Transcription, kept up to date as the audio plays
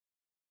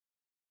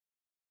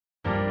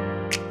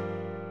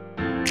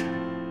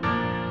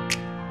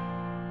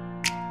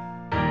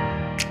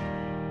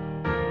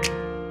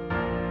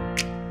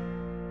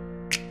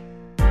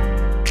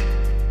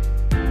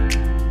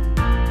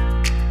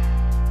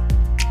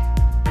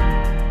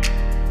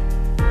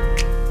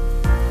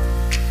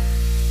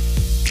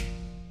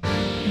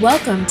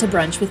Welcome to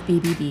Brunch with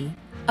BBB,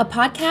 a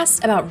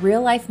podcast about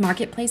real-life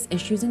marketplace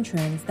issues and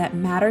trends that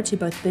matter to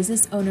both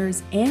business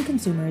owners and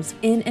consumers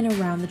in and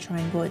around the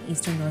Triangle in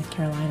Eastern North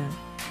Carolina.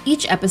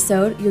 Each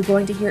episode, you're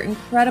going to hear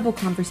incredible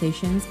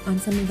conversations on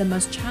some of the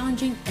most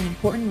challenging and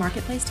important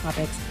marketplace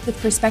topics with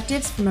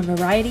perspectives from a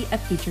variety of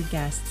featured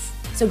guests.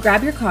 So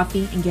grab your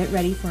coffee and get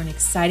ready for an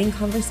exciting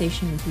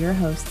conversation with your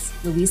hosts,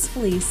 Luis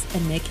Felice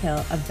and Nick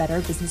Hill of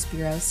Better Business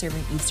Bureau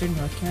serving Eastern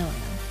North Carolina.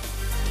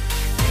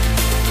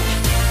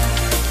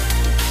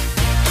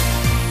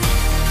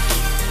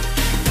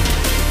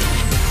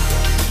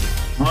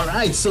 All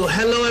right, so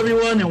hello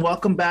everyone and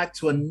welcome back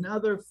to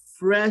another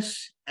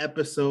fresh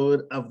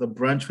episode of the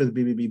Brunch with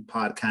BBB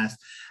podcast.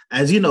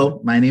 As you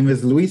know, my name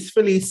is Luis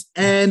Felice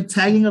and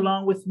tagging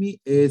along with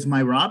me is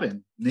my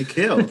Robin, Nick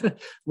Hill.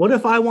 What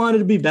if I wanted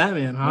to be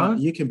Batman, huh? Well,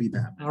 you can be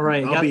Batman. All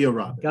right. I'll be your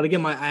Robin. Got to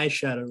get my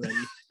eyeshadow ready.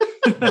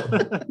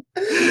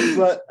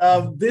 But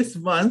this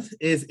month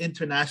is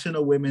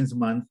International Women's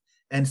Month.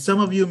 And some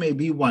of you may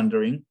be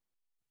wondering,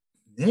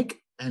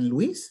 Nick and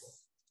Luis,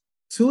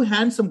 two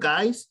handsome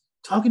guys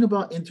talking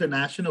about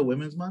International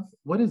Women's Month?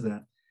 What is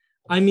that?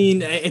 I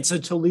mean, it's a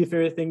totally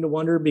fair thing to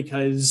wonder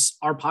because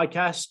our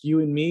podcast,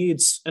 you and me,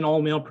 it's an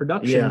all-male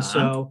production. Yeah.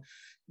 So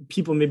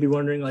people may be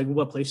wondering, like,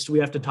 what place do we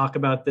have to talk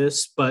about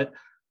this? But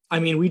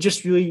I mean, we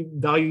just really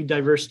value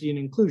diversity and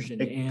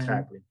inclusion.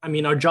 Exactly. And I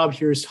mean, our job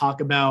here is to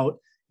talk about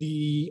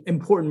the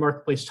important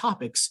marketplace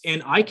topics.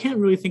 And I can't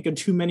really think of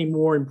too many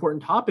more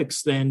important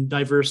topics than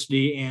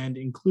diversity and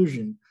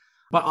inclusion.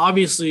 But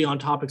obviously on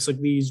topics like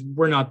these,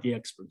 we're not the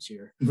experts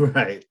here.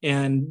 Right.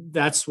 And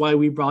that's why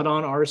we brought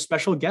on our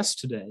special guest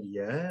today.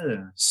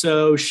 Yeah.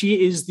 So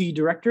she is the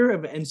director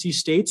of NC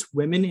State's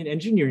Women in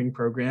Engineering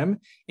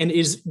program and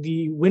is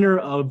the winner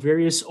of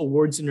various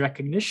awards and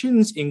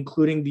recognitions,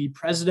 including the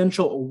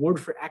Presidential Award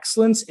for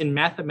Excellence in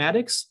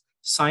Mathematics,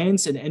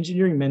 Science, and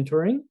Engineering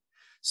Mentoring.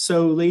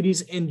 So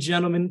ladies and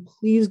gentlemen,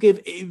 please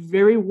give a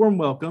very warm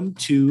welcome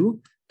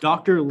to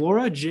Dr.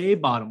 Laura J.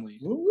 Bottomley.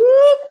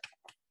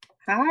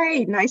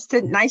 Hi, nice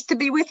to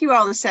be with you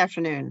all this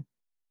afternoon.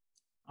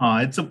 Oh,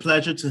 it's a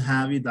pleasure to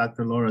have you,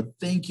 Dr. Laura.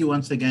 Thank you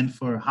once again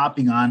for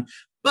hopping on.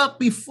 But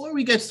before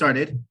we get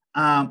started,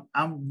 I'm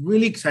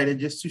really excited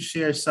just to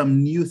share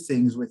some new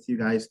things with you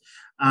guys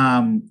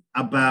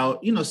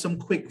about, some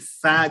quick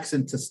facts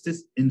and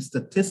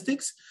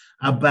statistics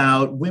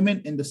about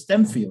women in the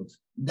STEM field.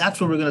 That's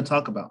what we're going to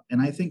talk about.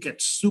 And I think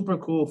it's super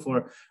cool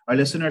for our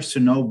listeners to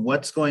know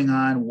what's going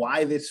on,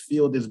 why this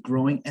field is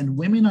growing, and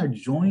women are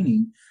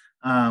joining.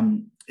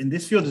 In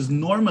this field is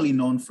normally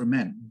known for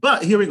men.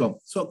 But here we go.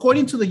 So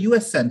according to the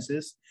U.S.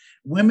 Census,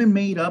 women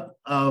made up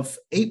of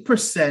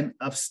 8%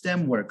 of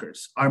STEM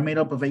workers, are made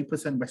up of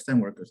 8% by STEM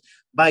workers.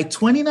 By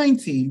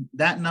 2019,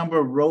 that number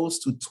rose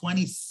to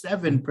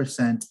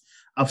 27%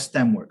 of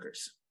STEM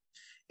workers.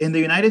 In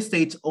the United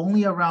States,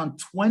 only around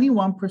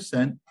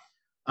 21%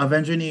 of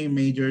engineering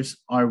majors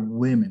are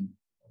women.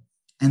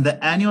 And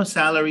the annual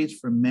salaries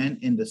for men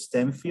in the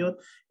STEM field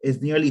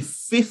is nearly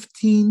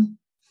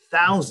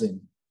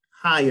 $15,000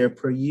 higher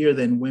per year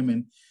than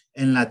women,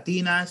 and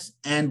Latinas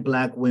and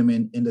Black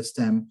women in the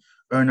STEM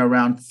earn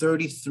around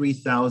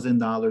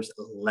 $33,000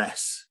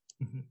 less.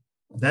 Mm-hmm.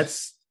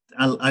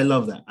 I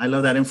love that. I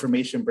love that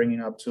information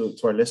bringing up to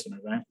our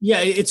listeners, right?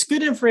 Yeah, it's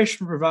good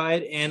information to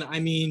provide. And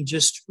I mean,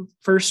 just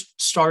first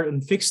start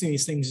in fixing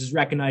these things is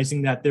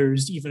recognizing that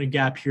there's even a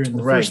gap here in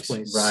the first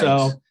place. Right.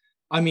 So,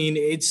 I mean,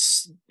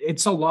 it's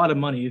a lot of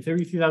money.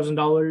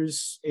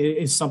 $33,000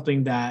 is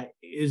something that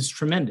is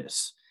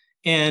tremendous.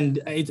 And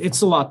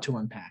it's a lot to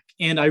unpack.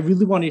 And I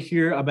really want to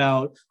hear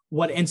about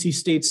what NC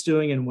State's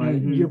doing and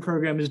what your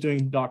program is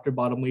doing, Dr.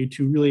 Bottomley,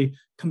 to really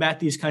combat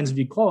these kinds of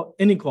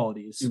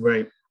inequalities.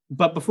 Right.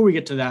 But before we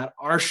get to that,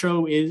 our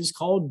show is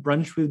called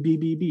Brunch with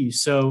BBB.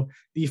 So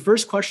the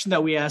first question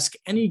that we ask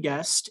any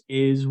guest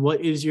is,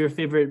 what is your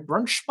favorite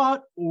brunch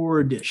spot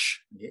or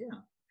dish? Yeah.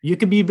 You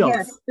can be both.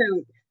 Yes,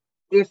 so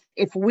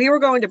if we were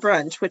going to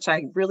brunch, which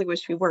I really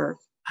wish we were,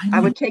 I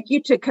would take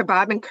you to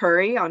Kebab and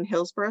Curry on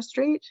Hillsborough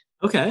Street.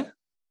 Okay.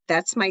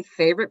 That's my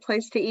favorite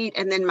place to eat.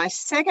 And then my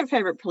second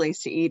favorite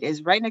place to eat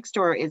is right next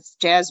door. It's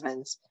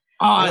Jasmine's.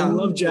 Oh, I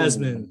love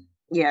Jasmine.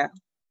 Yeah.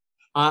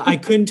 I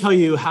couldn't tell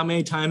you how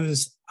many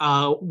times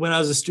when I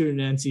was a student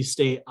at NC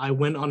State, I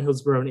went on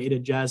Hillsborough and ate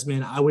at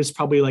Jasmine. I was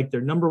probably like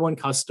their number one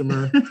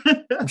customer.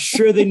 I'm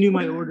sure they knew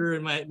my order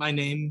and my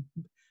name.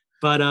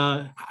 But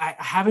I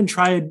haven't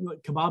tried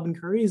Kebab and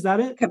Curry. Is that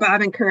it?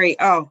 Kebab and Curry.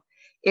 Oh,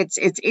 it's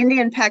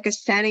Indian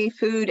Pakistani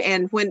food.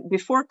 And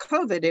before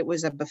COVID, it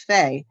was a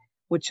buffet,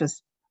 which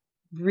was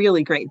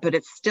really great, but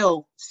it's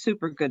still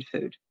super good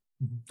food.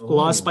 A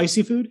lot of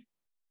spicy food?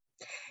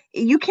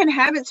 You can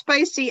have it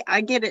spicy.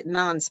 I get it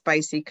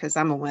non-spicy because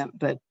I'm a wimp,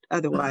 but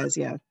otherwise,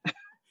 yeah.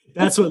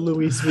 That's what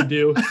Luis would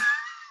do.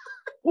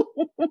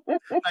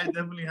 I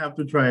definitely have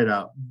to try it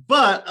out.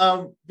 But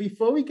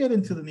before we get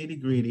into the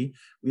nitty-gritty,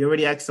 we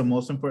already asked the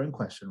most important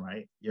question,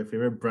 right? Your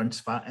favorite brunch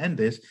spot and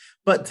dish.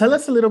 But tell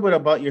us a little bit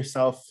about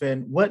yourself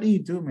and what do you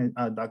do,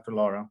 Dr.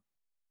 Laura?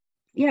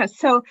 Yeah,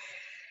 so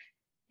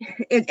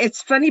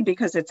it's funny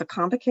because it's a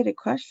complicated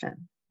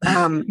question.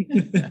 I'm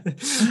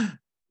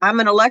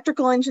an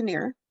electrical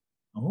engineer.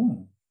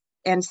 Oh.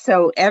 And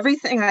so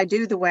everything I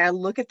do, the way I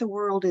look at the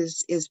world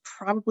is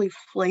probably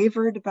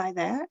flavored by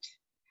that.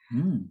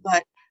 Mm.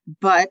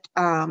 But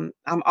I'm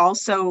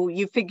also,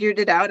 you figured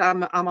it out,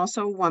 I'm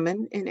also a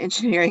woman in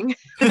engineering.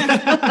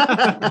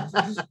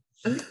 I'm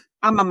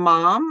a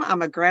mom,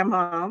 I'm a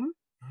grandmom.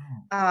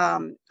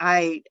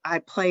 I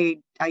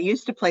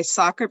used to play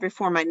soccer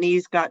before my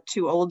knees got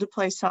too old to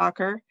play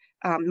soccer.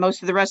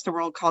 Most of the rest of the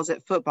world calls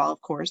it football,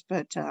 of course,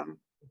 but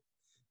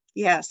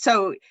yeah,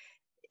 so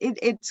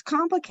it's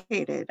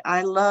complicated.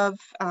 I love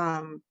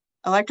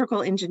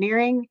electrical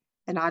engineering,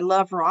 and I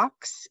love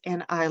rocks,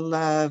 and I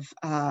love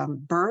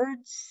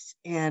birds,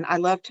 and I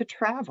love to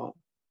travel.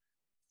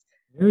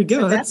 There we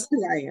go. So that's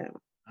who I am.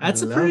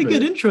 That's a pretty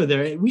good intro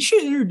there. We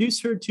should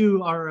introduce her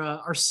to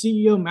our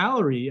CEO,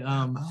 Mallory.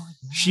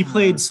 She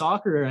played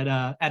soccer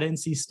at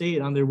NC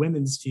State on their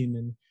women's team,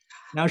 and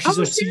now she's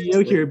our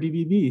CEO here at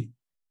BBB.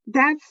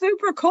 That's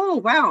super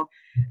cool. Wow.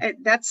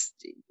 That's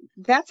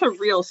a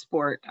real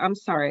sport. I'm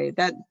sorry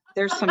that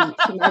there's some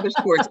other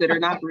sports that are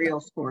not real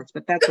sports,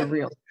 but that's a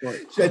real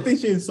sport. I think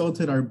she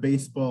insulted our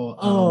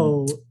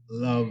baseball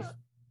love.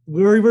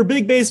 We're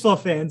big baseball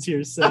fans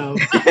here, so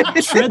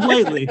tread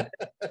lightly.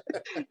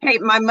 Hey,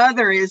 my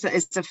mother is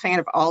a fan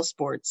of all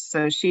sports,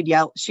 so she'd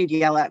yell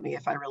at me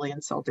if I really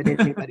insulted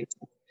anybody.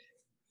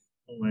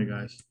 Oh my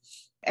gosh.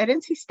 At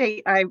NC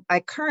State,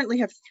 I currently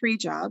have 3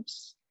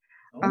 jobs.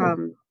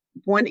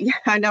 One, yeah,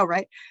 I know,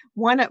 right?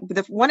 One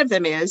of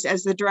them is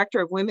as the director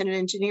of Women in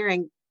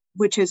Engineering,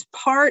 which is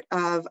part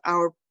of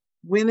our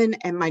Women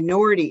and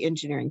Minority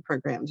Engineering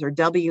Programs, or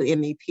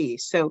WMEP.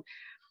 So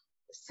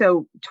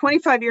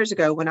 25 years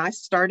ago, when I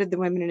started the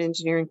Women in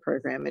Engineering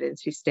program at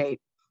NC State,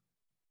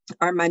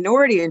 our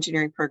minority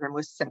engineering program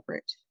was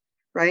separate,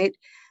 right?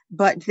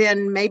 But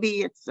then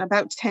maybe it's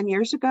about 10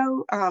 years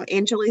ago,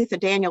 Angelitha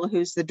Daniel,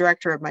 who's the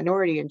director of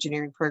minority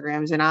engineering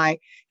programs, and I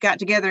got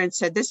together and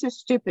said, this is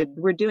stupid.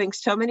 We're doing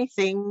so many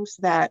things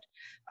that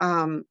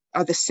are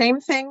the same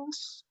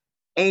things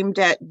aimed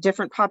at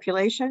different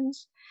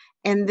populations.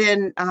 And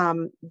then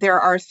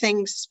there are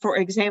things, for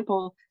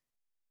example,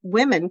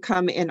 women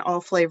come in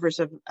all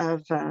flavors of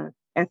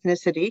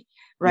ethnicity,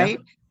 right?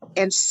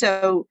 Yeah. And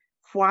so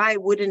why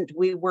wouldn't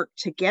we work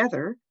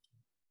together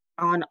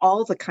on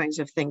all the kinds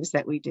of things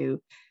that we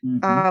do?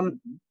 Mm-hmm.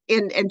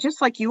 And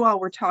just like you all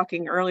were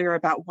talking earlier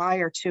about why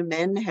are 2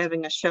 men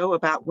having a show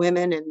about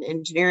women in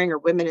engineering or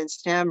women in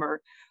STEM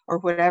or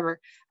whatever,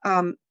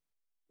 I'm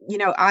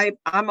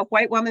a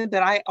white woman,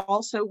 but I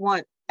also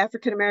want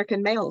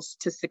African-American males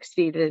to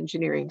succeed in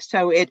engineering.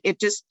 So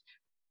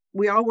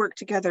we all work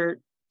together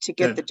to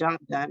get the job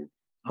done,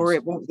 or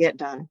it won't get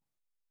done.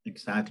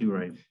 Exactly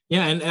right.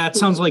 Yeah, and that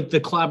sounds like the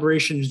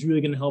collaboration is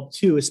really going to help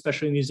too,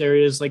 especially in these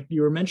areas like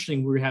you were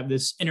mentioning, where we have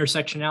this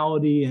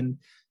intersectionality. And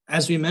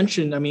as we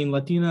mentioned, I mean,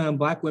 Latina and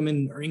Black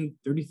women earning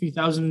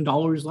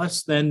 $33,000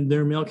 less than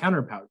their male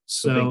counterparts.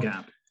 So, big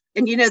gap.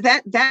 And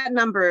that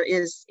number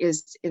is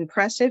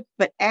impressive,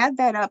 but add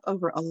that up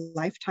over a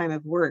lifetime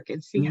of work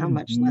and see how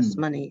much less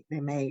money they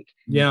make.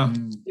 Yeah,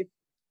 it's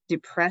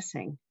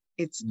depressing.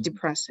 It's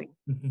depressing.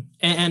 Mm-hmm.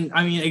 And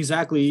I mean,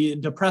 exactly.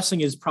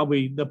 Depressing is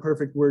probably the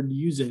perfect word to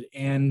use it.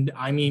 And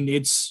I mean,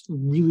 it's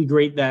really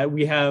great that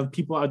we have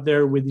people out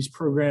there with these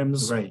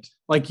programs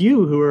like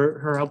you who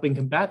are helping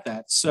combat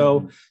that.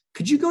 So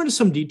could you go into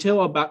some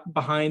detail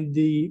behind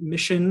the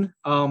mission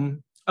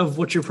of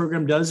what your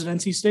program does at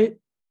NC State?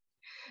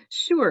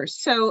 Sure.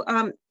 So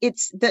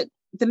it's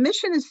the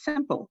mission is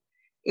simple.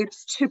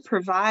 It's to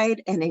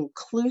provide an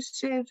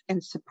inclusive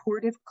and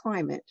supportive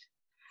climate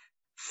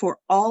for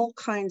all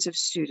kinds of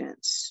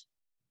students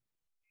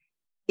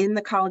in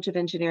the College of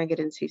Engineering at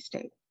NC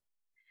State.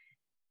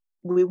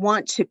 We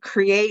want to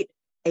create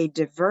a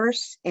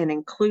diverse and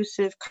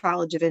inclusive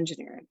College of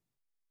Engineering.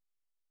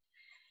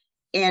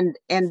 And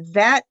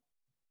that's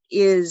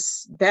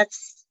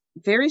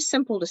very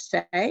simple to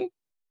say.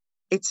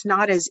 It's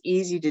not as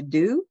easy to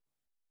do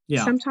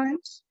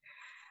sometimes,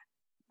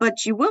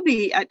 but you will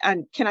be.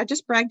 Can I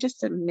just brag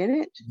just a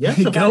minute?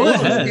 Yes, go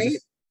ahead.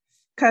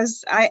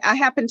 Because I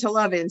happen to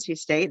love NC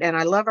State and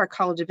I love our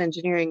College of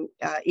Engineering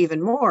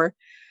even more.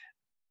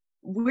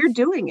 We're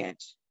doing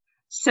it.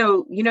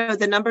 So,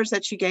 the numbers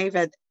that you gave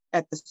at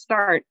the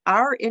start,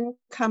 our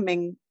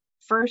incoming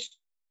first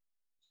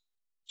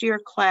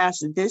year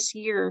class this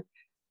year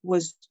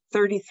was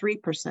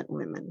 33%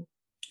 women,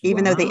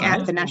 even though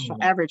the national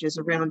average is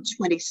around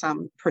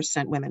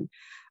 20-some% women.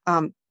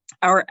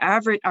 Our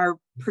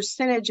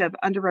percentage of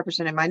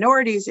underrepresented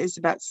minorities is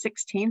about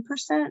 16%.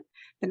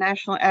 The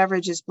national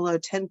average is below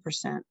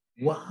 10%.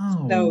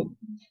 Wow. So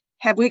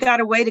have we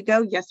got a way to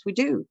go? Yes, we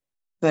do.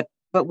 But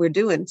we're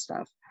doing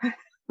stuff.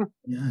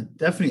 Yeah,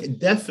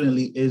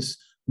 definitely is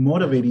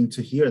motivating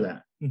to hear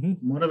that. Mm-hmm.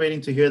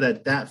 Motivating to hear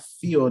that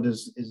field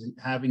is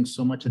having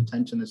so much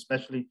attention,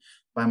 especially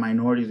by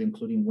minorities,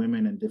 including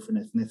women and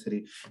different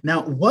ethnicity.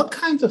 Now, what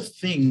kinds of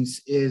things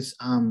is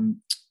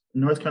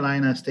North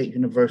Carolina State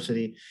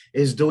University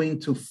is doing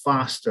to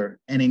foster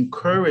and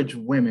encourage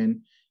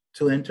women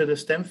to enter the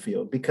STEM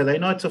field? Because I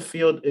know it's a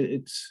field,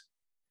 it's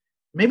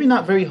maybe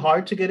not very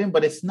hard to get in,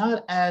 but it's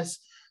not as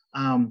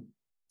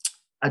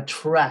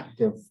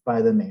attractive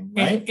by the name,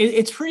 right?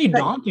 It's pretty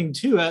daunting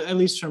too, at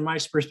least from my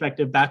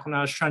perspective, back when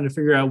I was trying to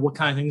figure out what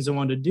kind of things I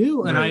wanted to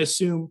do. And I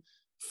assume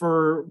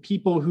for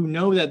people who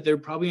know that they're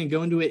probably going to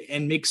go into it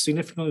and make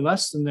significantly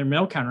less than their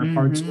male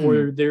counterparts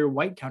or their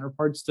white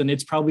counterparts, then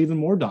it's probably even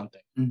more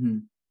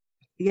daunting.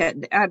 Yeah,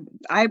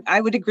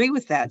 I would agree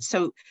with that.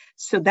 So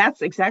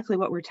that's exactly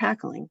what we're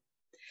tackling.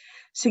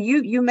 So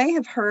you may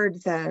have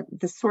heard the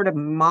sort of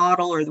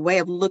model or the way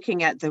of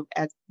looking at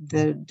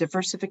the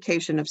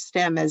diversification of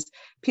STEM as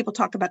people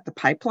talk about the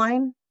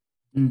pipeline,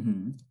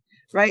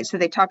 right? So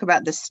they talk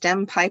about the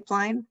STEM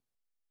pipeline.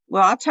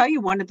 Well, I'll tell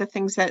you, one of the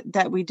things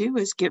that we do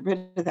is get rid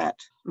of that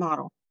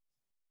model.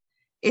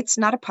 It's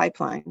not a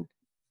pipeline.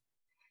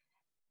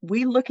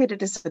 We look at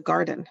it as a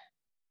garden.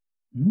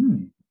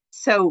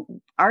 So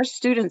our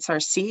students are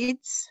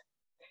seeds.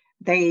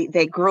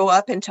 They grow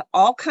up into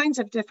all kinds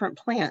of different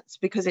plants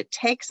because it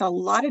takes a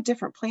lot of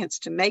different plants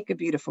to make a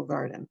beautiful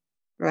garden,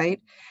 right?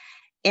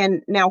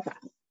 And now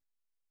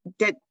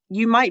that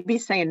you might be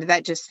saying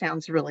that just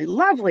sounds really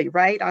lovely,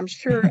 right? I'm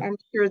sure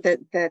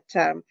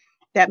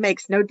that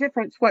makes no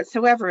difference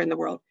whatsoever in the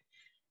world.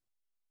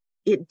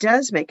 It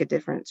does make a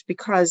difference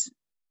because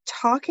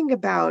talking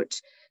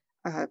about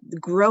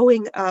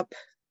growing up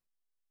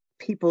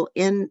people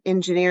in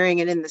engineering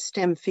and in the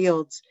STEM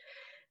fields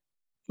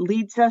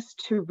leads us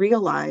to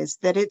realize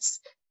that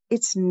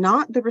it's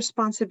not the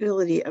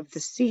responsibility of the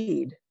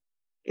seed,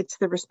 it's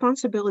the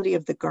responsibility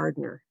of the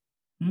gardener.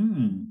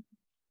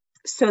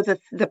 So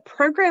the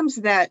programs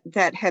that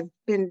have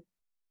been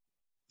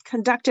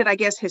conducted, I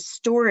guess,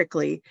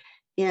 historically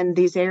in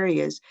these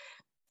areas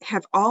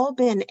have all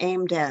been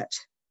aimed at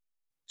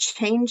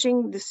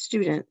changing the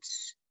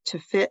students to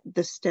fit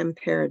the STEM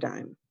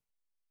paradigm.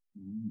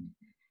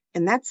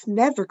 And that's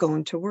never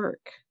going to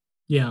work.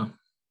 Yeah.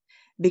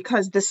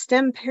 Because the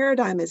STEM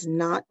paradigm is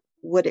not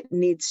what it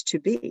needs to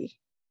be.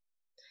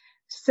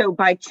 So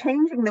by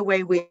changing the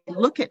way we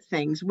look at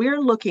things, we're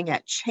looking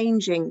at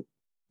changing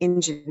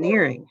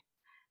engineering.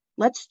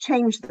 Let's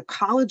change the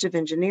College of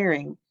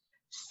Engineering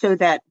so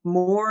that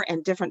more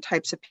and different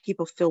types of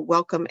people feel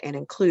welcome and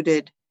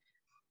included.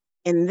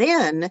 And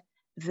then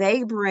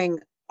they bring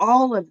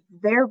all of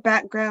their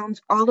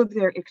backgrounds, all of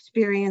their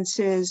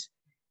experiences.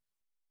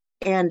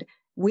 And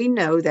we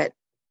know that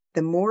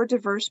the more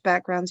diverse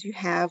backgrounds you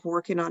have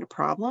working on a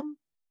problem,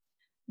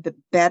 the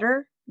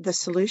better the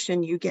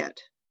solution you get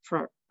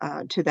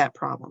to that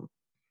problem.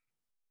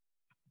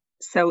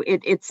 So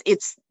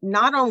it's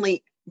not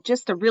only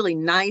just a really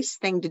nice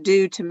thing to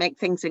do to make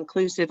things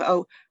inclusive.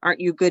 Oh, aren't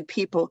you good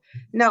people?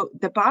 No,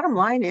 the bottom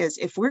line is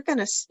if we're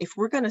gonna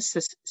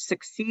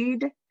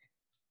succeed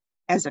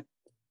as a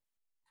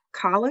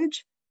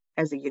college,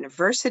 as a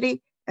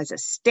university, as a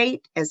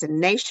state, as a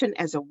nation,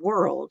 as a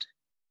world,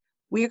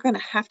 we are going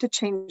to have to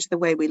change the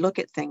way we look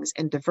at things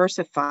and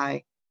diversify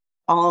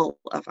all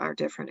of our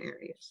different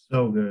areas.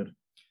 So good.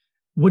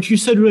 What you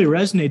said really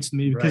resonates with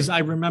me because I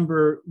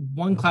remember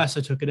one class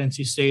I took at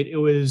NC State. It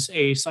was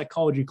a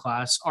psychology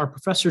class. Our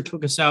professor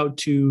took us out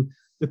to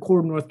the core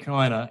of North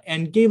Carolina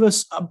and gave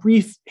us a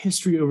brief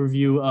history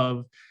overview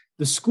of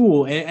the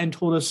school and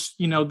told us,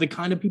 the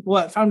kind of people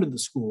that founded the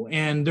school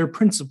and their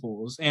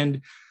principles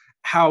and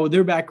how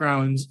their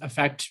backgrounds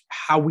affect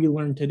how we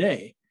learn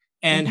today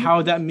and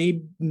how that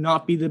may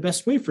not be the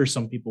best way for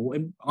some people.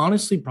 And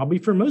honestly, probably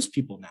for most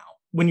people now,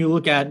 when you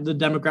look at the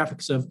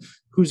demographics of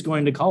who's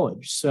going to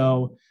college.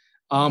 So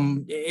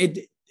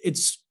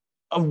it's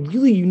a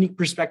really unique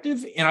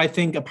perspective. And I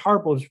think a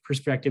powerful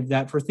perspective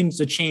that for things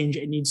to change,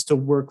 it needs to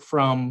work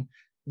from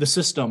the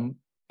system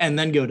and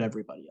then go to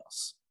everybody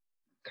else.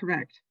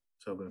 Correct.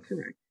 So good.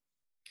 Correct.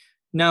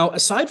 Now,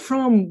 aside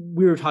from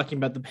we were talking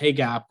about the pay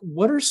gap,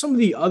 what are some of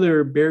the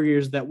other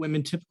barriers that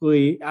women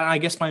typically, and I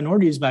guess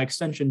minorities by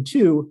extension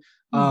too,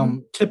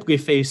 typically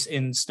face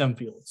in STEM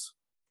fields?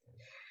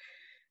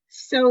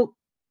 So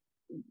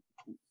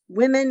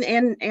women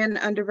and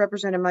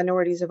underrepresented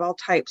minorities of all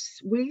types,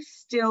 we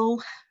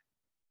still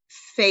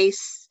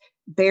face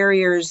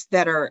barriers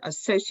that are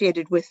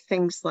associated with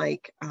things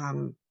like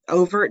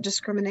overt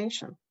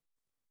discrimination.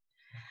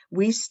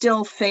 We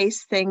still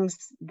face things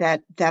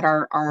that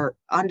are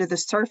under the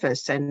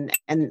surface, and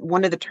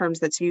one of the terms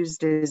that's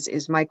used is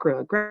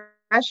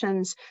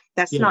microaggressions.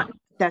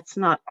 That's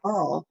not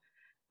all.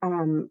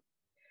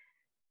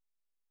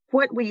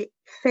 What we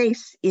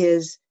face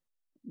is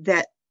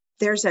that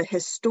there's a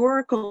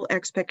historical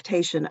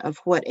expectation of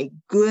what a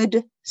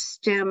good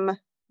STEM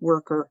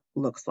worker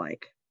looks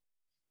like.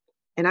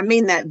 And I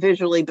mean that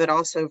visually, but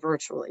also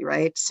virtually,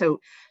 right? So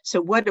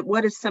what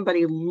does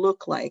somebody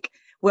look like?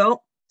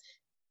 Well,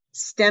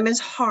 STEM is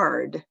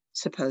hard,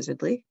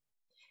 supposedly.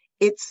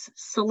 It's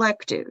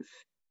selective.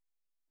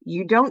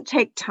 You don't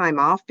take time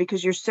off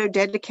because you're so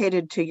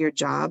dedicated to your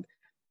job.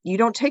 You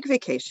don't take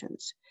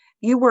vacations.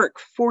 You work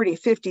 40,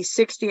 50,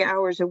 60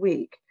 hours a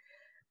week.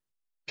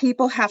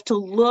 People have to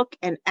look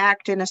and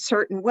act in a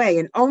certain way,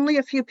 and only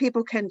a few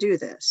people can do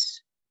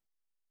this.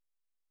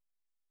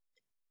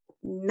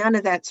 none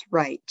of that's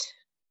right.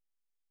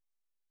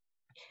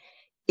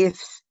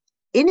 If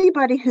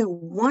anybody who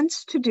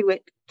wants to do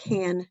it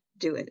can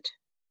do it.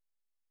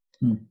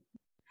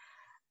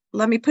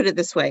 Let me put it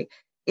this way.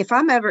 If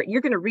I'm ever,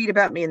 you're going to read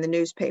about me in the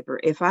newspaper.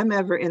 If I'm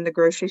ever in the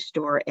grocery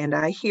store and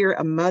I hear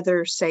a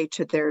mother say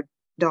to their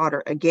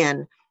daughter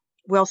again,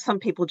 well, some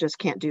people just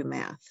can't do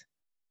math,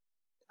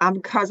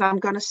 because I'm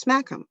going to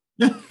smack them.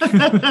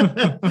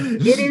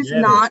 It is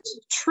not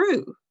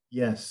true.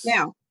 Yes.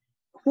 Now,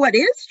 what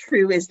is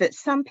true is that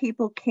some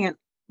people can't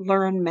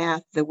learn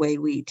math the way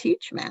we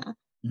teach math.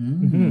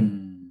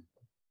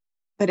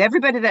 But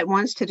everybody that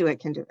wants to do it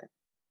can do it.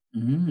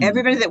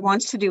 Everybody that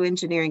wants to do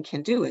engineering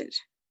can do it.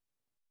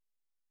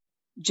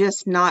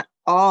 Just not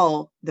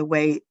all the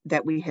way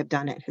that we have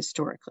done it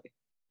historically.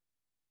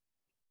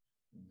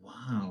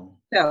 Wow.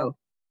 So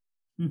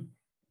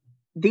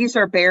these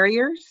are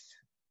barriers.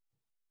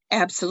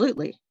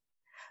 Absolutely.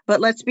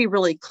 But let's be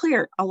really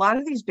clear. A lot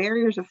of these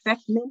barriers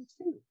affect men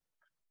too.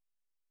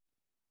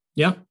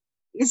 Yeah.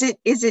 Is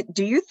it,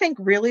 do you think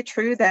really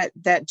true that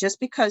just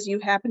because you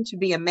happen to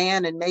be a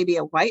man and maybe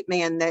a white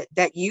man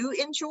that you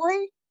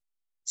enjoy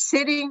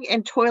sitting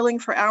and toiling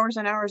for hours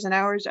and hours and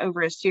hours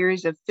over a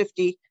series of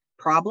 50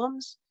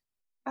 problems?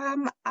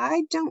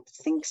 I don't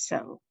think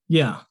so.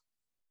 Yeah.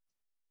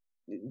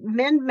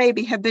 Men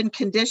maybe have been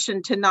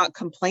conditioned to not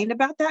complain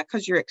about that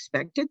because you're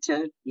expected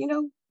to,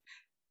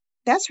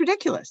 that's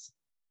ridiculous.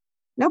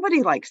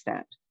 Nobody likes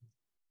that.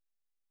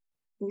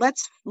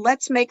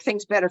 Let's make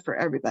things better for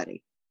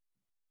everybody.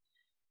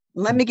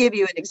 Let me give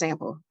you an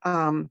example.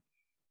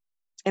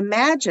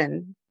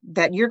 Imagine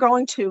that you're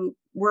going to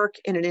work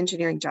in an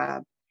engineering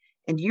job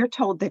and you're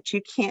told that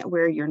you can't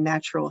wear your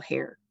natural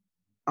hair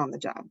on the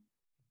job.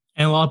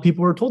 And a lot of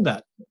people are told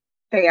that.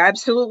 They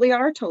absolutely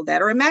are told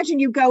that. Or imagine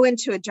you go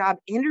into a job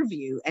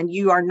interview and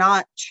you are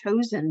not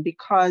chosen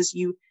because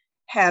you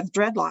have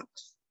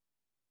dreadlocks.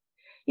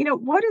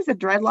 What does a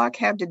dreadlock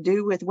have to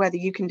do with whether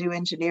you can do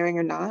engineering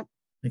or not?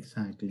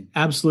 Exactly.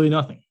 Absolutely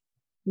nothing.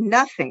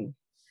 Nothing,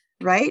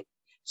 right?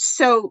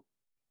 So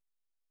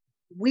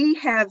we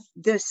have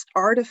this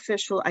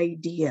artificial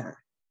idea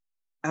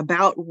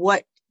about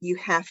what you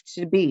have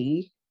to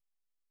be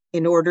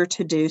in order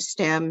to do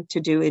STEM, to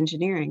do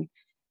engineering,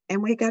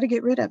 and we got to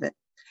get rid of it.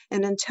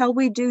 And until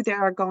we do,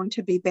 there are going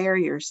to be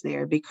barriers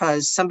there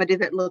because somebody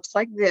that looks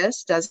like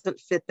this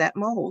doesn't fit that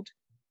mold.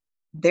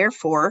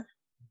 Therefore,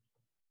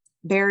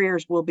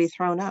 barriers will be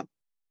thrown up.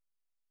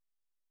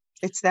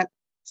 It's that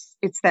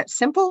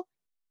simple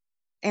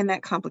and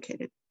that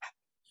complicated.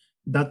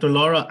 Dr.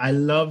 Laura, I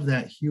love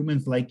that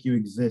humans like you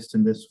exist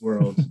in this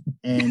world,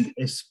 and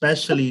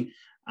especially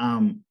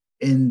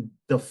in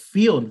the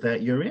field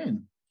that you're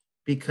in,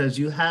 because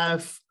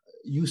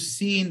you've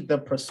seen the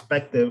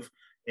perspective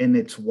and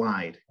it's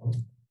wide.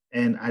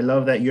 And I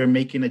love that you're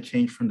making a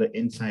change from the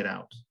inside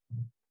out.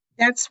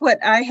 That's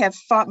what I have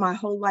fought my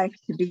whole life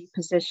to be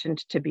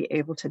positioned to be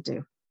able to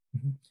do.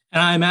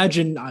 And I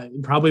imagine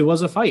it probably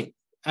was a fight.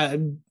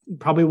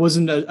 Probably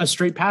wasn't a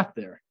straight path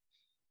there.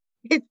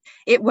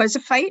 It was a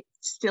fight,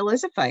 still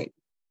is a fight.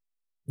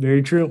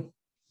 Very true.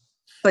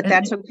 But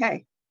that's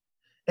okay.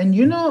 And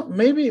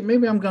maybe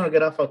I'm going to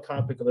get off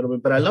topic a little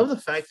bit, but I love the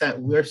fact that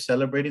we're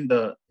celebrating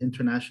the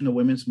International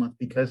Women's Month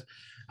because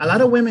a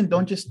lot of women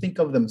don't just think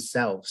of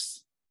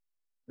themselves.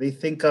 They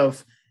think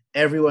of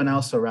everyone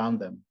else around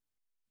them.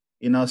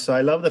 So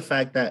I love the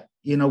fact that,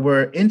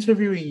 we're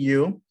interviewing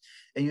you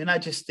and you're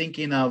not just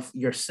thinking of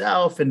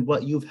yourself and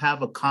what you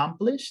have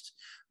accomplished,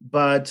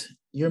 but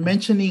you're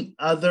mentioning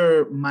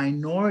other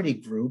minority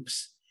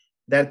groups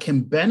that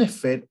can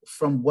benefit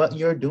from what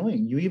you're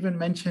doing. You even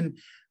mentioned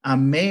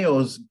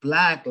males,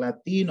 Black,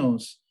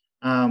 Latinos,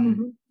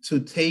 to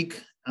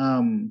take,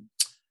 to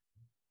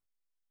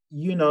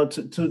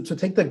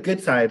take the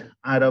good side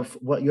out of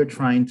what you're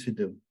trying to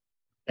do.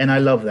 And I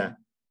love that.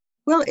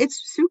 Well,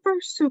 it's super,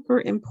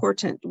 super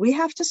important. We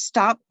have to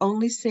stop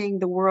only seeing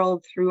the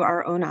world through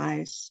our own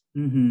eyes.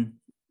 Mm-hmm.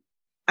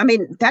 I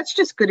mean, that's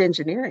just good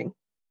engineering.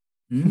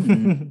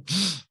 Mm-hmm.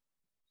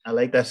 I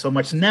like that so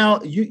much.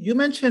 Now, you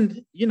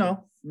mentioned,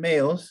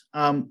 males.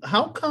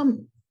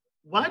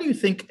 Why do you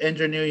think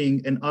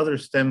engineering and other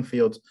STEM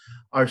fields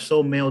are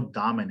so male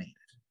dominated?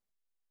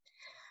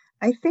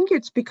 I think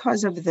it's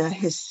because of the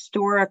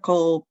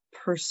historical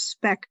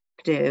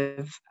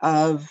perspective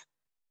of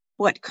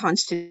what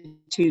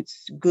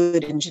constitutes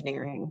good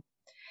engineering.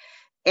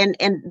 And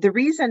the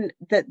reason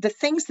that the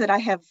things that I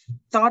have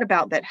thought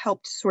about that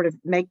helped sort of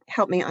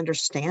help me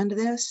understand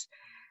this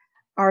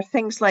are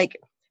things like,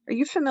 are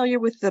you familiar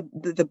with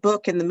the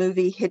book and the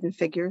movie Hidden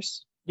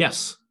Figures?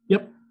 Yes.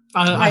 Yep.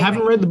 I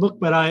haven't read the book,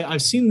 but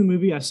I've seen the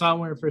movie. I saw it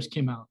when it first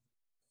came out.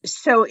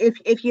 So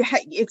if you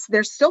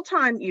there's still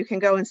time, you can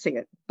go and see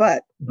it.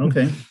 But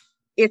okay,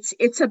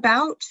 it's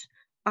about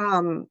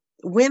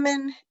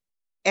women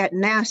at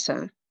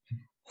NASA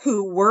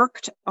who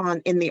worked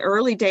in the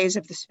early days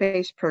of the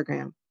space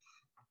program.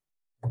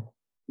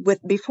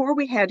 Before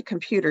we had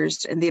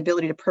computers and the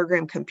ability to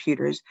program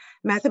computers,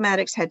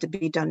 mathematics had to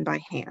be done by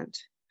hand.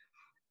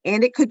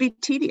 And it could be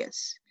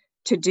tedious.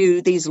 to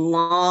do these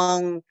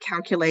long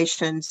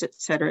calculations, et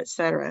cetera, et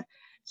cetera.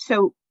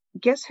 So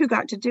guess who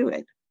got to do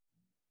it?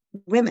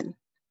 Women.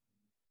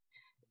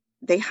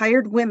 They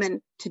hired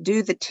women to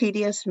do the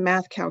tedious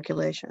math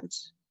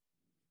calculations.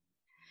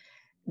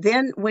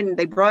 Then when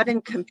they brought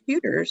in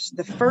computers,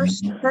 the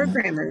first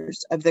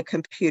programmers of the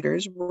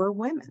computers were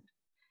women.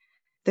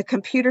 The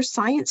computer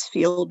science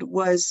field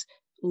was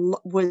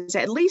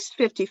at least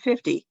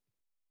 50-50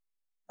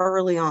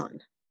 early on.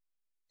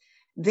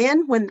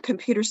 Then when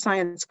computer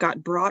science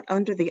got brought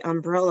under the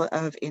umbrella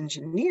of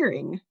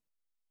engineering,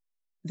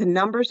 the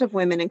numbers of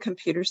women in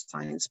computer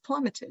science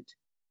plummeted.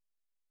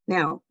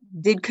 Now,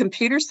 did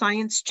computer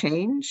science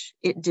change?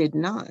 It did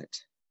not.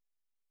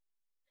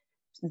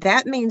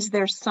 That means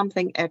there's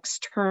something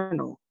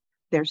external.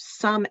 There's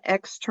some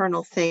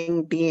external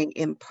thing being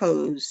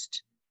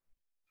imposed.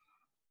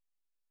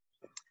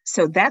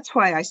 So that's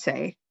why I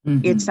say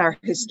it's our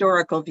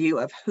historical view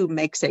of who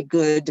makes a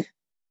good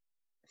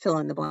fill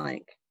in the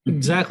blank.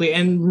 Exactly.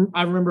 And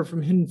I remember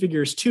from Hidden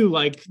Figures too,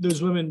 like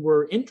those women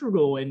were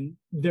integral in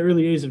the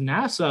early days of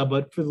NASA,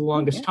 but for the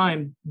longest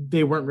time,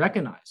 they weren't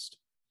recognized.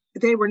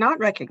 They were not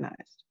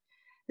recognized.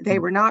 They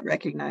were not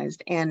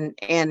recognized. And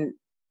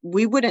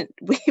we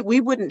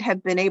wouldn't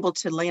have been able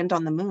to land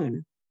on the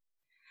moon.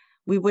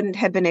 We wouldn't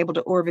have been able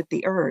to orbit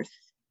the Earth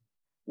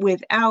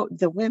without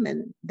the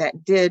women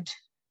that did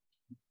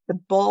the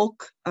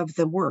bulk of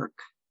the work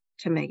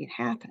to make it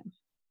happen.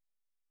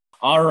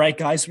 All right,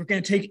 guys, we're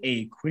going to take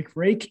a quick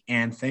break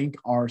and thank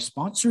our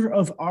sponsor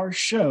of our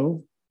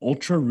show,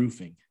 Ultra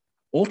Roofing.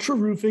 Ultra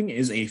Roofing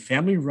is a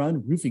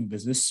family-run roofing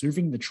business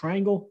serving the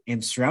Triangle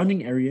and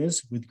surrounding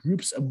areas with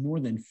groups of more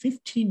than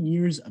 15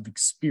 years of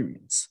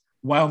experience.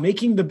 While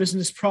making the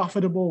business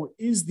profitable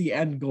is the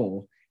end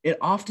goal, it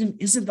often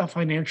isn't the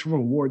financial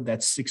reward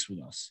that sticks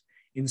with us.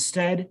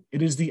 Instead,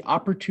 it is the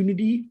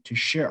opportunity to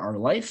share our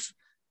life,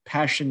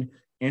 passion,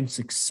 and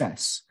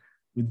success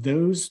with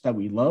those that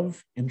we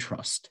love and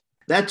trust.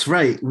 That's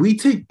right. We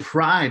take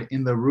pride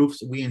in the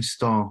roofs we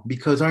install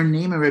because our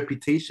name and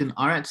reputation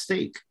are at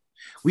stake.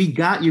 We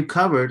got you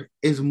covered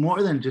is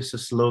more than just a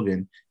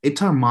slogan.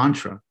 It's our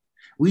mantra.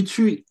 We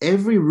treat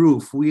every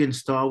roof we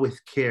install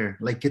with care,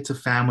 like it's a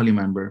family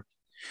member.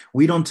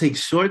 We don't take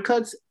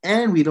shortcuts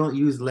and we don't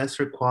use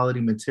lesser quality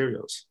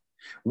materials.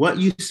 What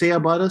you say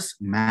about us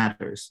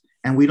matters,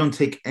 and we don't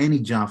take any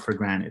job for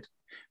granted.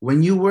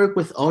 When you work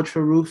with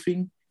Ultra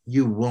Roofing,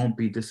 you won't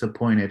be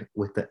disappointed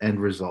with the end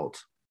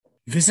result.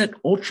 Visit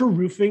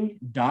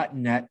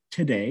ultraroofing.net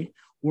today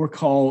or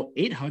call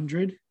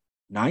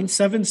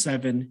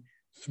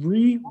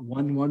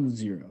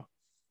 800-977-3110.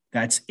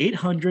 That's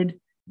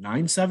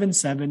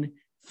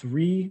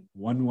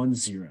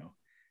 800-977-3110.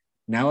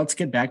 Now let's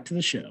get back to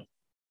the show.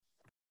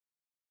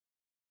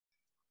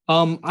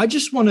 I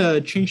just want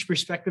to change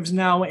perspectives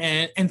now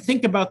and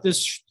think about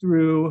this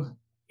through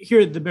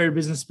here at the Better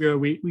Business Bureau.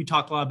 We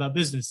talk a lot about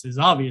businesses.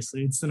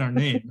 Obviously, it's in our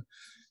name.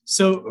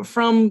 So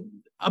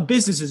from a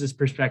business's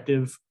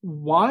perspective,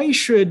 why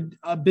should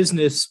a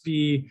business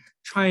be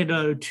trying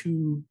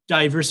to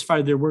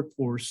diversify their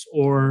workforce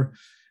or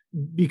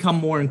become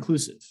more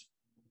inclusive?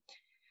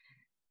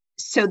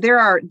 So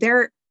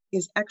there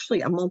is actually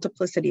a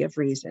multiplicity of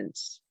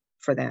reasons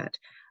for that.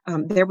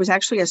 There was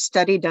actually a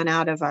study done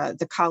out of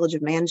the College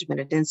of Management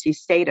at NC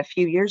State a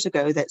few years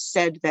ago that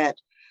said that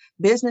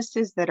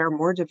businesses that are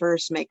more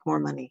diverse make more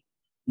money.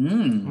 All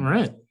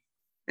right.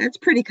 That's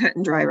pretty cut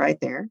and dry right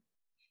there.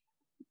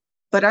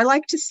 But I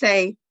like to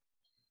say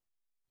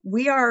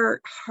we are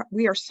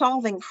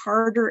solving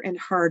harder and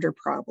harder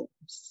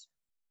problems.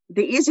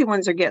 The easy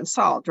ones are getting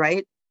solved,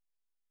 right?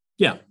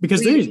 Yeah,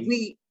 because they're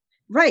easy.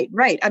 Right.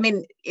 I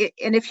mean,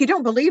 and if you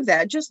don't believe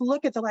that, just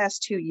look at the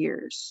last 2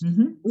 years.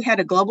 We had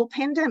a global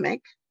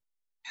pandemic.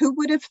 Who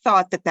would have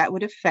thought that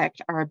would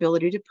affect our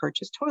ability to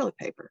purchase toilet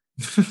paper?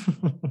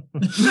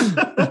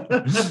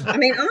 I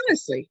mean,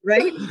 honestly,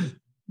 right?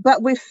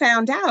 But we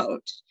found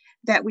out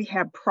that we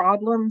have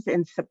problems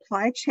in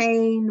supply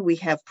chain. We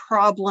have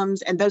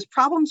problems, and those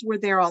problems were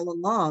there all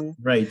along.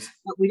 Right.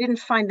 But we didn't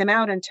find them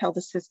out until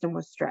the system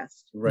was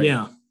stressed. Right.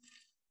 Yeah.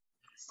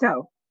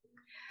 So,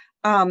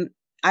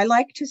 I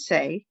like to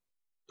say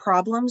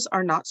problems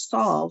are not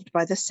solved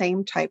by the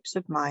same types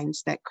of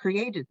minds that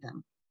created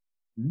them.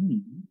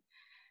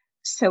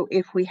 So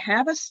if we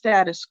have a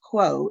status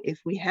quo,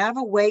 if we have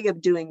a way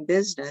of doing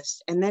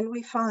business, and then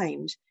we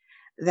find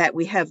that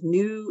we have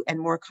new and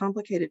more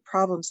complicated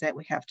problems that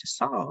we have to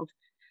solve,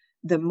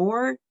 the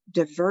more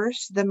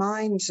diverse the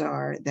minds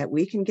are that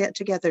we can get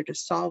together to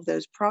solve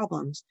those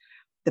problems,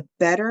 the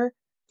better,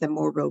 the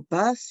more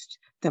robust,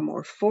 the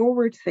more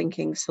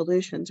forward-thinking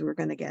solutions we're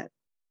going to get.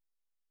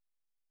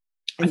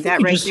 And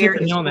that right there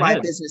is why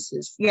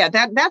businesses,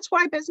 that's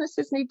why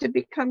businesses need to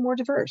become more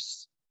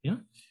diverse. Yeah.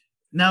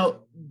 Now,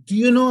 do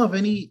you know of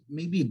any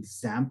maybe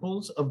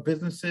examples of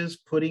businesses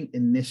putting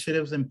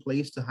initiatives in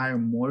place to hire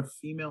more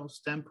female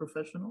STEM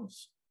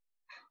professionals?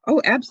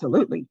 Oh,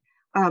 absolutely.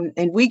 And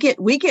we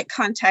get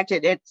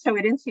contacted at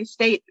NC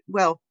State.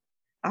 Well,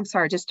 I'm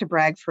sorry, just to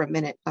brag for a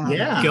minute.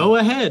 Yeah, go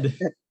ahead.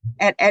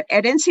 At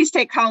NC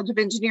State College of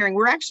Engineering,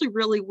 we're actually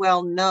really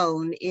well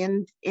known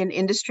in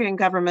industry and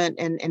government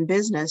and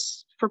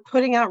business for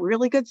putting out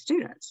really good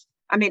students.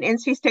 I mean,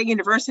 NC State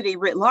University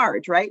writ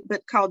large, right?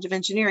 But College of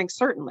Engineering,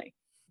 certainly.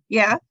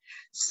 Yeah.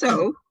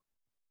 So,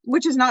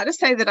 which is not to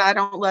say that I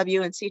don't love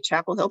UNC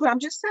Chapel Hill, but I'm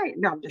just saying.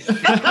 No, I'm just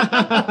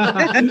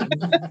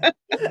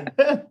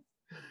saying.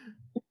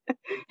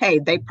 Hey,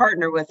 they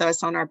partner with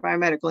us on our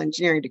biomedical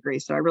engineering degree,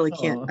 so I really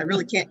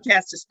can't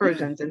cast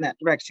aspersions in that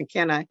direction,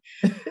 can I?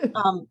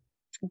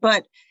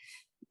 But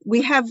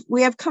we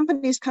have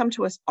companies come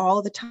to us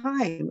all the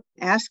time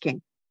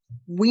asking,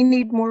 we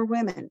need more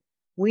women,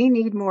 we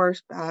need more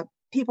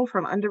people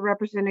from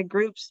underrepresented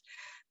groups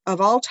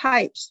of all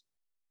types.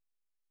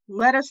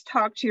 Let us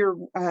talk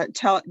to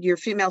your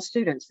female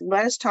students.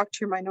 Let us talk to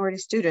your minority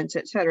students,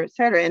 et cetera, et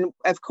cetera. And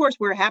of course,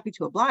 we're happy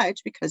to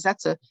oblige because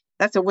that's a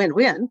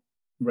win-win.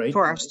 Right.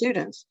 For our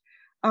students.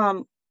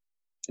 But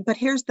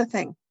here's the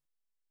thing.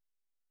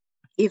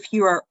 If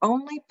you are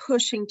only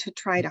pushing to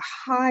try to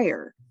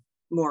hire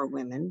more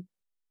women,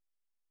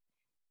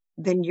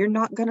 then you're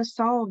not going to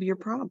solve your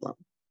problem.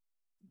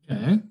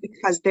 Okay.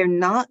 Because they're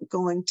not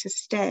going to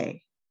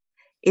stay.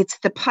 It's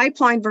the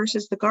pipeline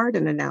versus the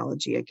garden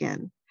analogy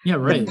again. Yeah,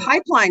 right. The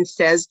pipeline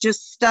says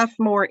just stuff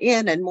more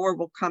in and more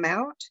will come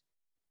out.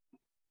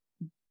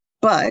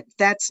 But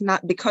that's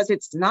not, because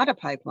it's not a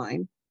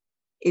pipeline.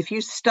 If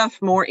you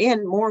stuff more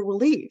in, more will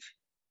leave.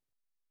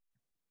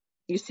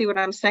 You see what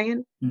I'm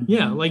saying?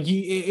 Yeah, like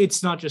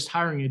it's not just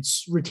hiring,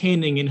 it's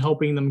retaining and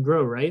helping them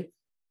grow, right?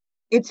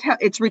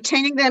 It's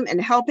retaining them and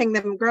helping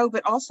them grow,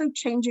 but also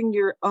changing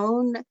your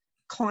own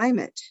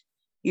climate,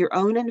 your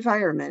own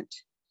environment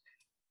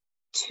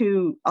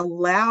to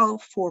allow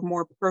for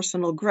more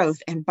personal growth.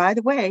 And by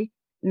the way,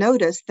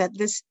 notice that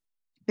this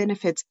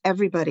benefits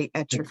everybody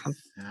at your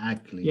company.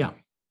 Exactly. Yeah.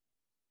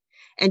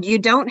 And you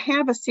don't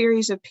have a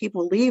series of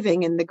people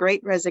leaving in the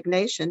Great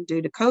Resignation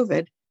due to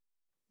COVID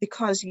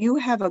because you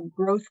have a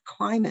growth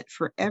climate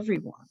for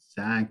everyone.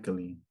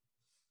 Exactly.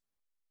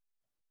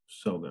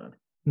 So good.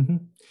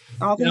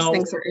 Mm-hmm. All these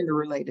things are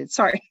interrelated.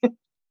 Sorry.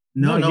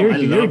 No,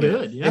 you're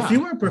good. Yeah. If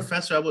you were a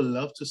professor, I would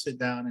love to sit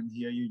down and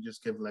hear you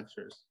just give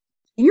lectures.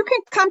 You can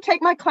come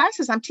take my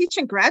classes. I'm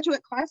teaching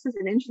graduate classes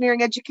in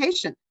engineering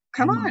education.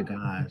 Come on. Oh my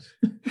gosh.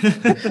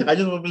 I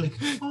just want to be like,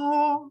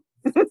 oh.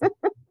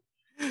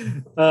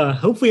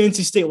 Hopefully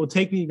NC State will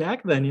take me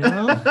back then,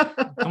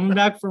 coming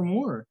back for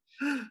more.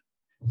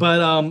 But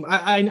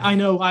I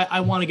know I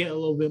want to get a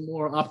little bit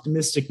more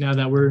optimistic now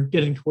that we're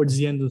getting towards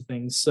the end of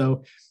things.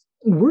 So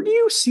where do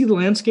you see the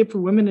landscape for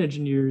women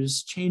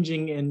engineers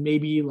changing in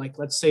maybe, like,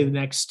 let's say the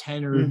next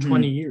 10 or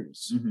 20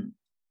 years? Mm-hmm.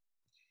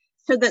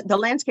 So the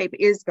landscape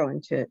is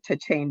going to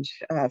change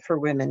for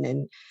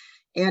women,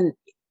 and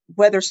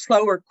whether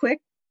slow or quick,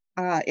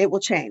 it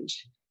will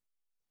change.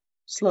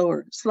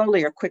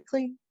 Slowly or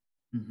quickly.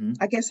 Mm-hmm.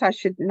 I guess I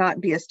should not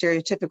be a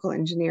stereotypical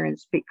engineer and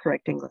speak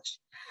correct English.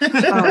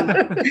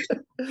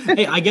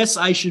 Hey, I guess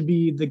I should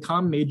be the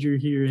comm major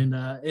here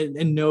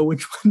and know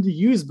which one to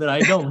use, but I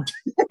don't.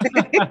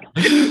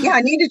 Yeah,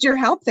 I needed your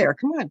help there.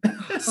 Come on.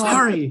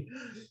 Sorry.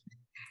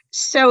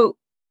 So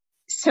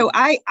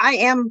I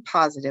am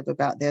positive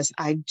about this.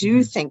 I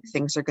do think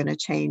things are going to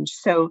change.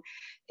 So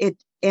it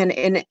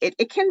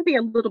can be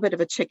a little bit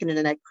of a chicken and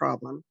an egg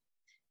problem.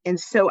 And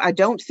so I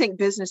don't think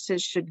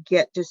businesses should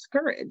get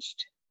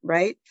discouraged.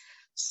 Right.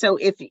 So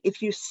if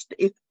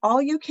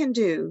all you can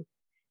do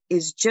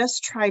is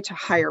just try to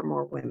hire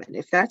more women,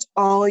 if that's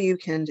all you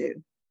can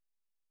do,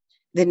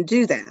 then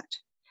do that.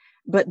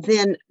 But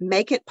then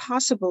make it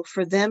possible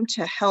for them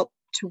to help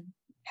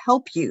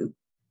you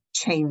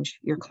change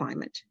your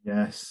climate.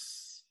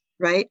 Yes.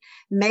 Right.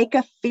 Make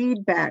a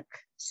feedback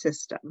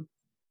system.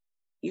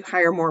 You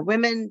hire more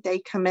women, they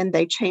come in,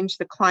 they change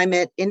the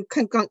climate in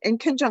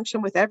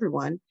conjunction with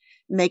everyone.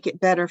 Make it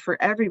better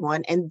for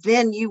everyone. And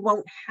then you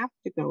won't have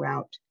to go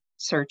out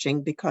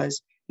searching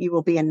because you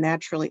will be a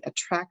naturally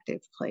attractive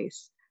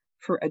place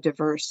for a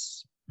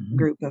diverse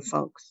group of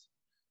folks.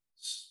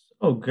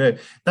 Oh,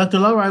 good. Dr.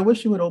 Laura, I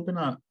wish you would open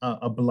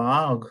a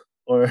blog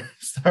or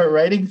start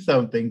writing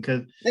something,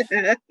 because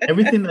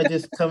everything that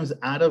just comes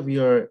out of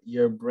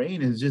your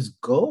brain is just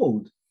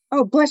gold.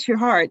 Oh, bless your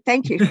heart.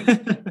 Thank you.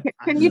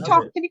 Can you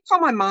call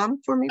my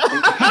mom for me,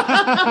 please?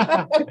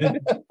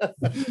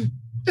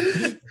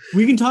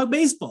 We can talk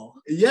baseball.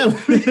 Yeah.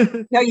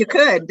 No, you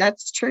could.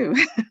 That's true.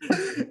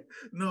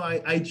 No,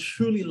 I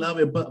truly love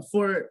it. But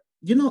for,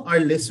 our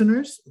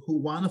listeners who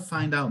want to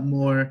find out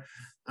more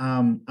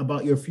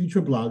about your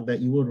future blog that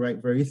you will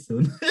write very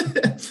soon.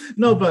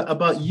 No, but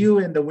about you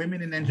and the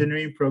Women in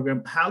Engineering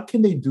program, how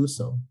can they do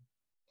so?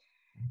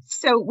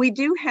 So we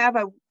do have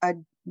a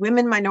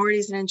Women,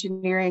 Minorities, and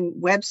Engineering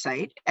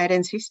website at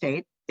NC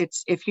State.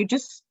 It's, if you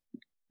just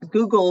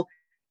Google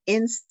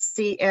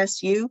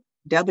NCSU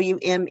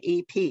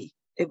WMEP,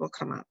 it will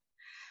come up.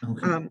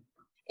 Okay.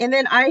 And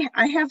then I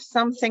have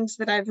some things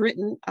that I've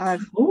written.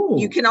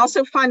 You can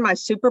also find my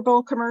Super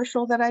Bowl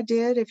commercial that I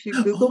did if you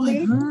Google me.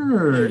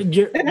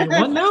 You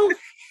what now?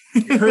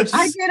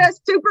 I did a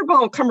Super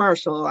Bowl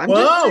commercial. I'm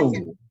just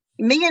saying.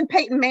 Me and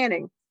Peyton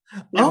Manning.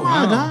 Oh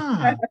my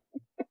wow.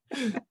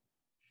 God.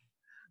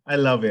 I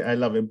love it. I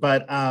love it.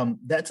 But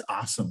that's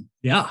awesome.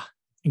 Yeah,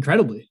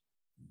 incredibly.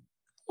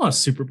 Oh, a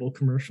Super Bowl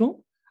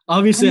commercial.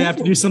 Obviously, I have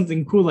to do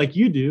something cool like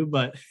you do,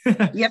 but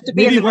You have to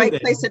be in the right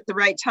place at the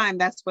right time.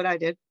 That's what I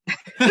did.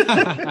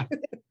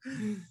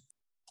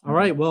 All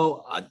right.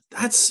 Well,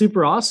 that's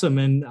super awesome.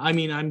 And I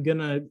mean, I'm going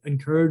to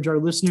encourage our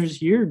listeners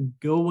here,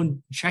 go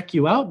and check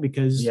you out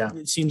because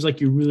it seems like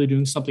you're really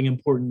doing something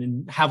important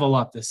and have a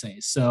lot to say.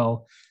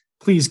 So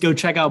please go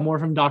check out more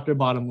from Dr.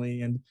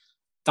 Bottomley. And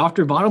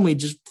Dr. Bottomley,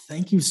 just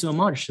thank you so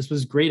much. This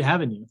was great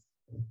having you.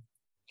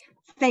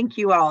 Thank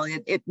you all.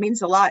 It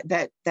means a lot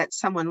that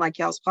someone like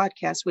y'all's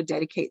podcast would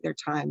dedicate their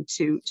time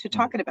to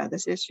talking about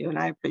this issue, and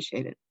I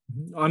appreciate it.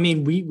 I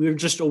mean, we're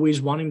just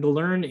always wanting to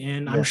learn,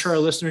 and I'm sure our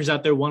listeners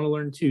out there want to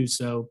learn too.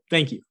 So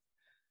thank you.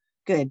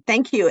 Good.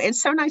 Thank you.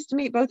 It's so nice to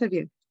meet both of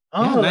you.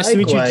 Oh, yeah, nice to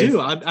meet you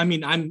too. I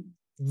mean, I'm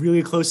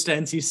really close to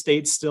NC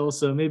State still,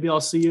 so maybe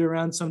I'll see you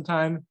around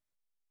sometime.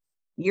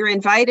 You're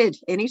invited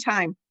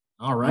anytime.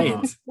 All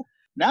right.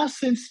 Now,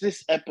 since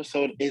this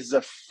episode is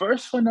the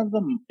first one of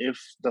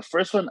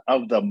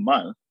the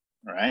month,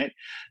 right?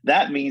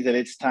 That means that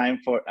it's time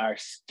for our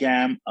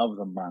scam of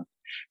the month.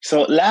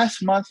 So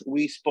last month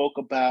we spoke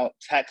about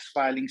tax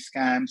filing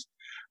scams,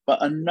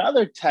 but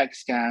another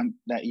tax scam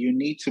that you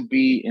need to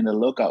be in the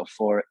lookout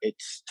for,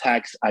 it's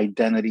tax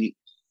identity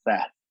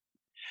theft.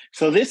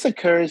 So this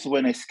occurs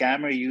when a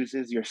scammer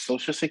uses your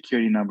social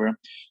security number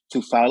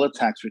to file a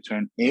tax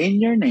return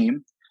in your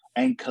name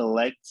and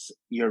collects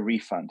your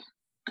refund.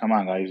 Come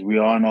on, guys. We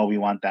all know we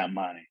want that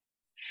money.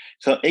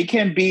 So it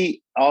can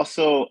be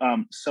also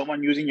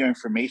someone using your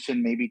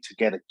information maybe to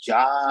get a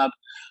job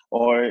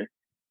or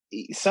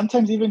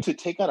sometimes even to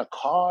take out a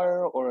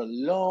car or a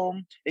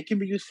loan. It can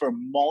be used for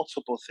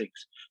multiple things.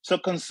 So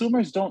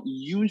consumers don't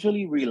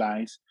usually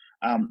realize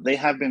they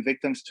have been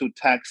victims to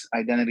tax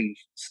identity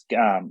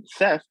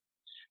theft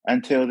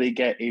until they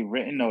get a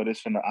written notice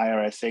from the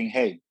IRS saying,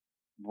 hey,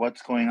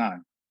 what's going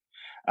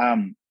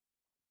on?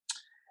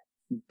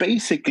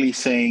 Basically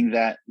saying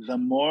that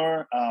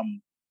more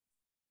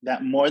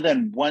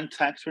than one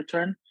tax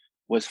return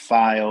was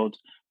filed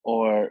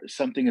or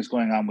something is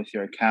going on with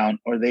your account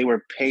or they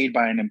were paid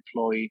by an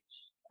employee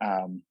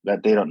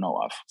that they don't know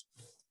of.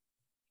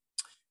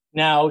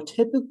 Now,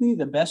 typically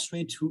the best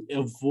way to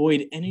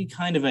avoid any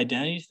kind of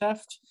identity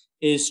theft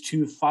is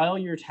to file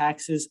your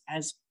taxes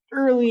as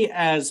early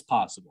as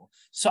possible.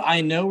 So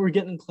I know we're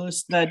getting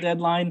close to that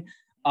deadline.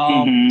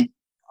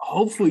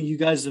 Hopefully you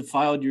guys have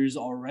filed yours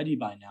already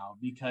by now,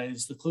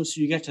 because the closer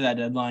you get to that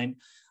deadline,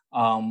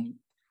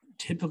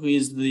 typically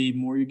is the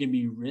more you're going to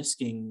be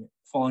risking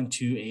falling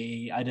to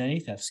a identity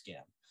theft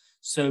scam.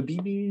 So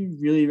BBB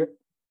really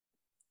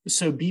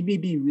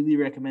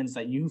recommends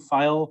that you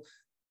file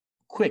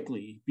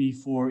quickly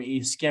before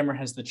a scammer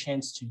has the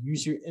chance to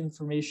use your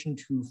information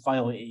to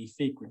file a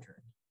fake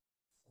return.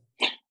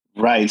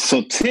 Right.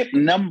 So tip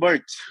number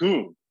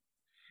 2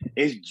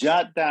 is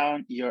jot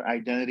down your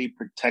identity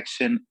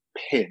protection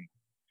PIN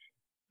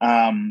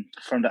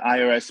from the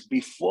IRS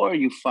before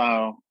you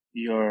file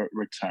your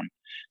return.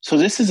 So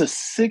this is a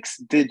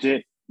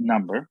 6-digit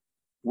number,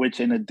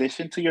 which in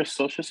addition to your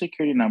social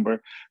security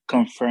number,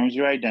 confirms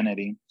your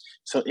identity.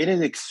 So it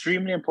is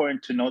extremely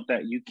important to note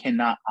that you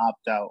cannot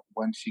opt out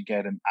once you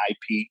get an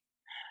IP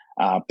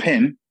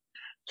PIN.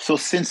 So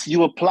since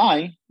you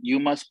apply, you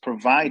must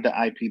provide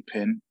the IP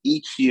PIN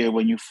each year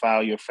when you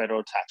file your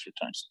federal tax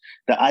returns.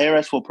 The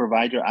IRS will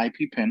provide your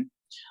IP PIN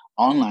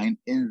online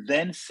and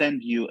then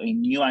send you a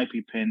new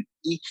IP PIN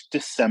each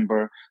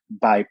December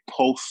by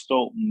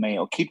postal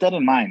mail. Keep that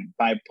in mind,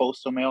 by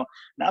postal mail,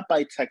 not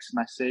by text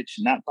message,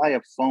 not by a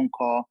phone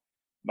call,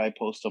 by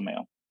postal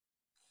mail.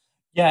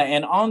 Yeah,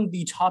 and on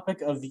the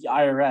topic of the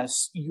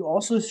IRS, you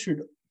also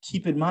should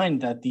keep in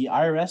mind that the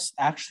IRS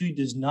actually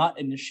does not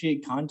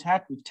initiate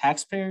contact with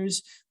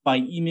taxpayers by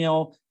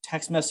email,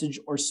 text message,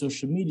 or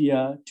social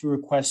media to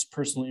request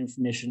personal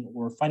information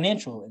or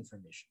financial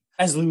information.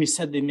 As Louis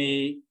said, they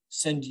may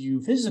send you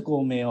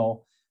physical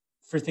mail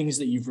for things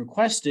that you've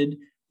requested,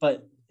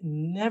 but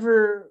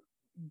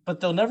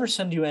they'll never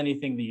send you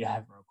anything that you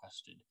haven't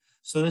requested.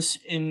 So this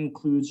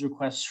includes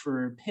requests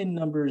for PIN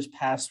numbers,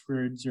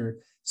 passwords, or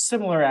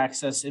similar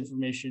access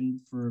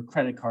information for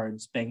credit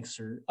cards, banks,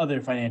 or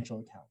other financial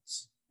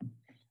accounts.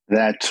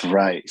 That's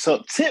right.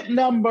 So tip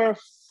number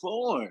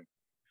 4,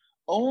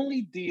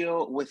 only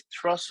deal with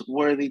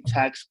trustworthy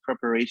tax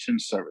preparation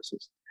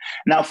services.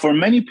 Now, for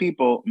many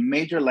people,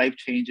 major life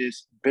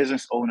changes,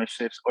 business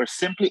ownerships, or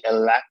simply a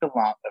lack of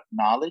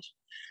knowledge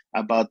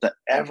about the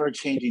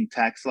ever-changing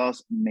tax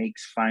laws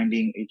makes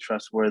finding a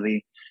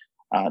trustworthy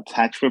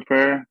tax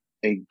preparer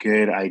a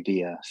good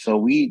idea. So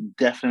we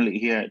definitely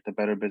here at the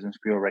Better Business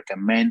Bureau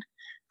recommend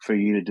for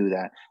you to do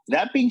that.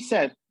 That being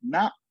said,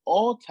 not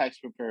all tax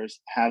preparers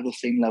have the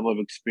same level of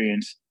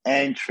experience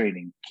and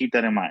training. Keep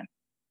that in mind.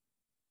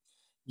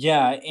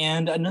 Yeah,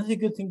 and another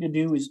good thing to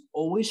do is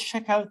always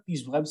check out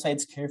these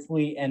websites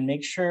carefully and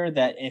make sure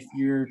that if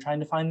you're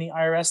trying to find the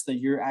IRS, that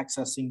you're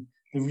accessing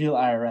the real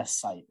IRS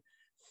site.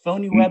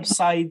 Phony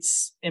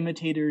websites,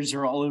 imitators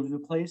are all over the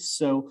place.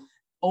 So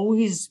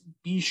always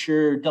be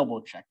sure,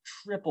 double check,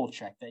 triple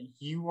check that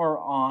you are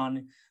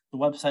on the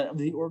website of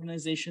the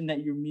organization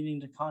that you're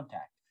meaning to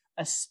contact,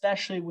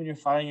 especially when you're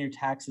filing your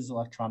taxes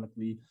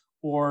electronically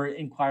or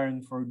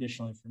inquiring for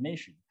additional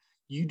information.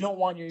 You don't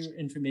want your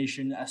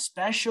information,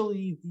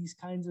 especially these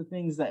kinds of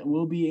things that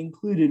will be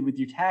included with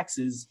your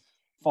taxes,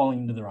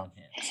 falling into the wrong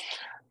hands.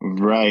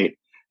 Right.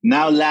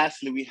 Now,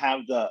 lastly, we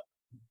have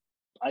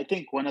I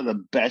think one of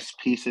the best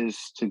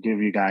pieces to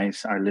give you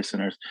guys, our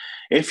listeners.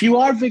 If you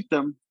are a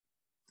victim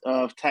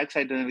of tax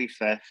identity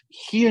theft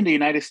here in the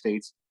United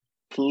States,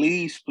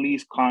 please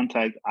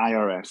contact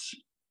IRS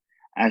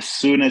as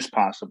soon as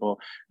possible.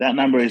 That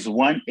number is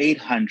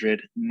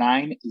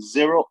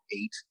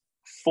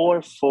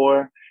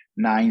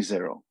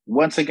 1-800-908-4490.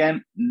 Once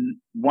again,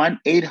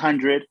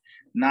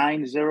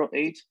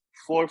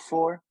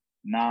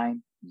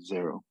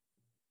 1-800-908-4490.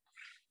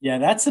 Yeah,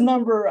 that's a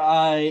number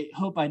I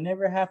hope I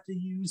never have to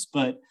use,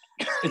 but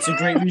it's a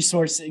great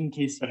resource in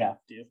case you have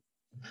to.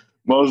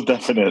 Most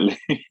definitely.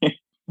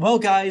 Well,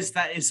 guys,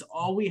 that is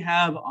all we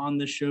have on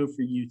the show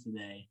for you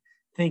today.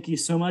 Thank you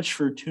so much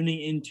for tuning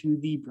into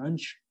the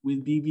Brunch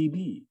with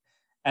BBB.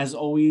 As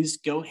always,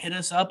 go hit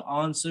us up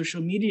on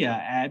social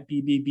media at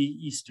BBB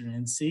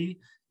Eastern NC.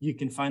 You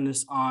can find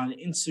us on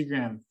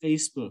Instagram,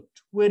 Facebook,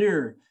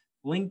 Twitter,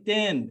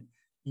 LinkedIn,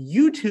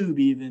 YouTube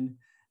even.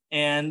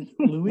 And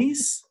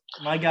Luis,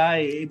 my guy,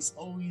 it's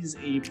always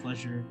a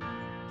pleasure.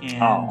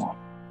 And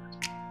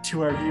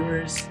to our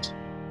viewers,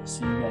 we'll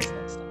see you guys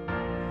next time.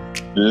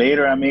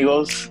 Later,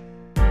 amigos.